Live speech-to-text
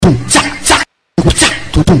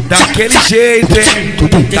Daquele jeito, hein?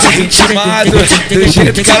 Tá ritmado, do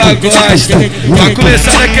jeito que ela gosta. Vai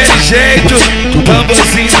começar daquele jeito,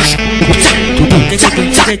 tamborzinhos.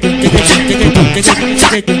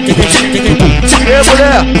 Ei,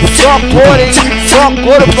 mulher, só cor, hein? Só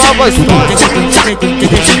couro pra gostosa.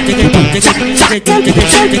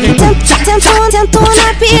 Tento na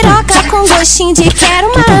piroca com gostinho de quero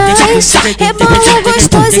mais. Rebolo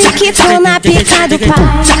gostoso e quico na pica do pai.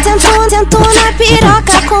 Tento na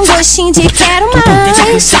piroca com gostinho de quero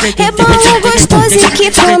mais. Rebolo gostoso e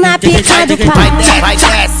quico na pica do pai.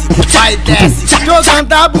 Vai desce,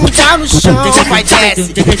 jogando a bunda no chão. Vai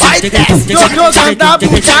desce, jogando a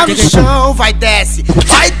bunda no chão. Vai desce,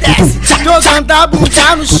 jogando a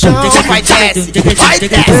bunda no chão. Vai desce,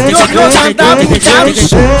 jogando a bunda no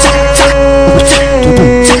chão.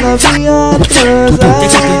 Novinha transar,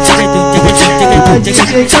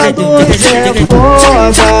 DJ K2 é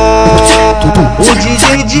foda, o DJ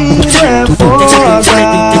Dino é foda.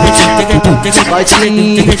 Vai te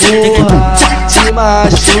empurra, te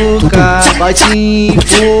machuca. Vai te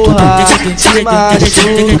empurra, te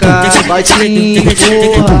machuca. Vai te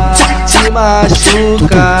empurra, te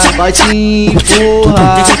machuca. Vai te empurra,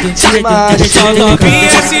 te machuca.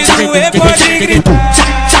 Novinha, se doer pode gritar.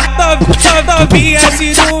 Novinha, se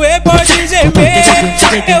doer pode gemer.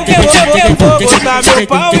 Eu vou botar meu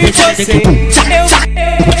pau em você.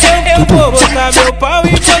 Eu vou botar meu pau em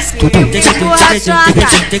você. Empurra,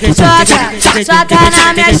 soca na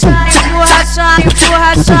minha chota. Empurra, soca,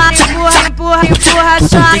 empurra,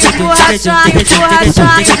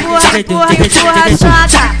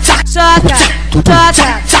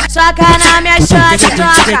 soca na minha chota.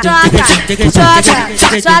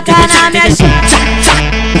 Soca na minha chota.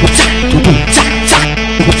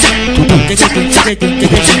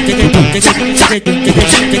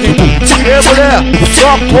 Ei, mulher,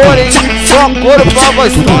 só cor, hein? Só couro pra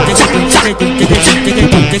gostosa.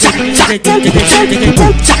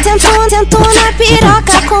 Tento na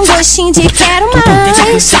piroca com gostinho de quero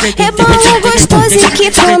mais. Rebolo gostoso e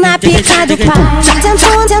quico na pica do pai.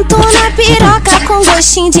 Tento na piroca com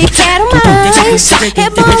gostinho de quero mais.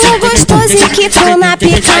 Rebolo gostoso e quico na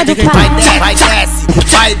pica do pai.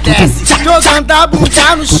 Vai desce, jogando a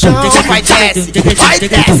bunda no chão. Vai desce,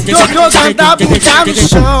 jogando a bunda no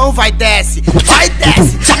chão. Vai desce,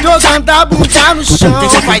 jogando a bunda no chão.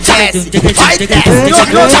 Vai desce,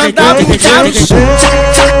 jogando a bunda no chão.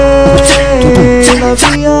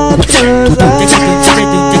 Novinha transar,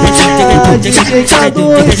 DJ K2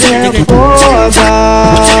 é foda,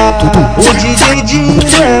 o DJ Dino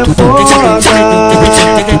é foda.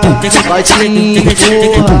 Vai te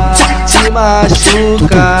empurra, te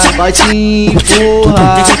machuca. Vai te empurra,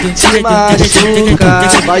 te machuca.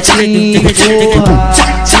 Vai te empurra,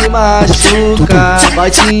 te machuca. Vai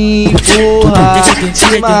te empurra,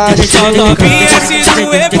 te machuca. Novinha, se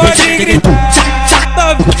doer pode gritar.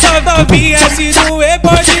 Novinha, se doer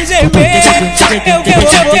pode gemer.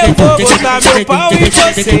 Eu vou botar meu pau em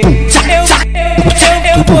você.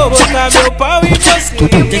 Eu vou botar meu pau em você.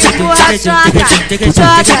 Empurra,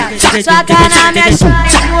 soca na minha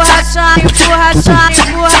chota. Empurra,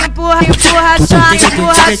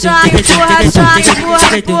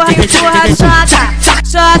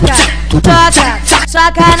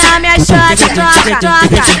 soca na minha chota.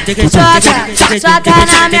 Soca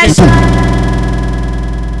na minha chota.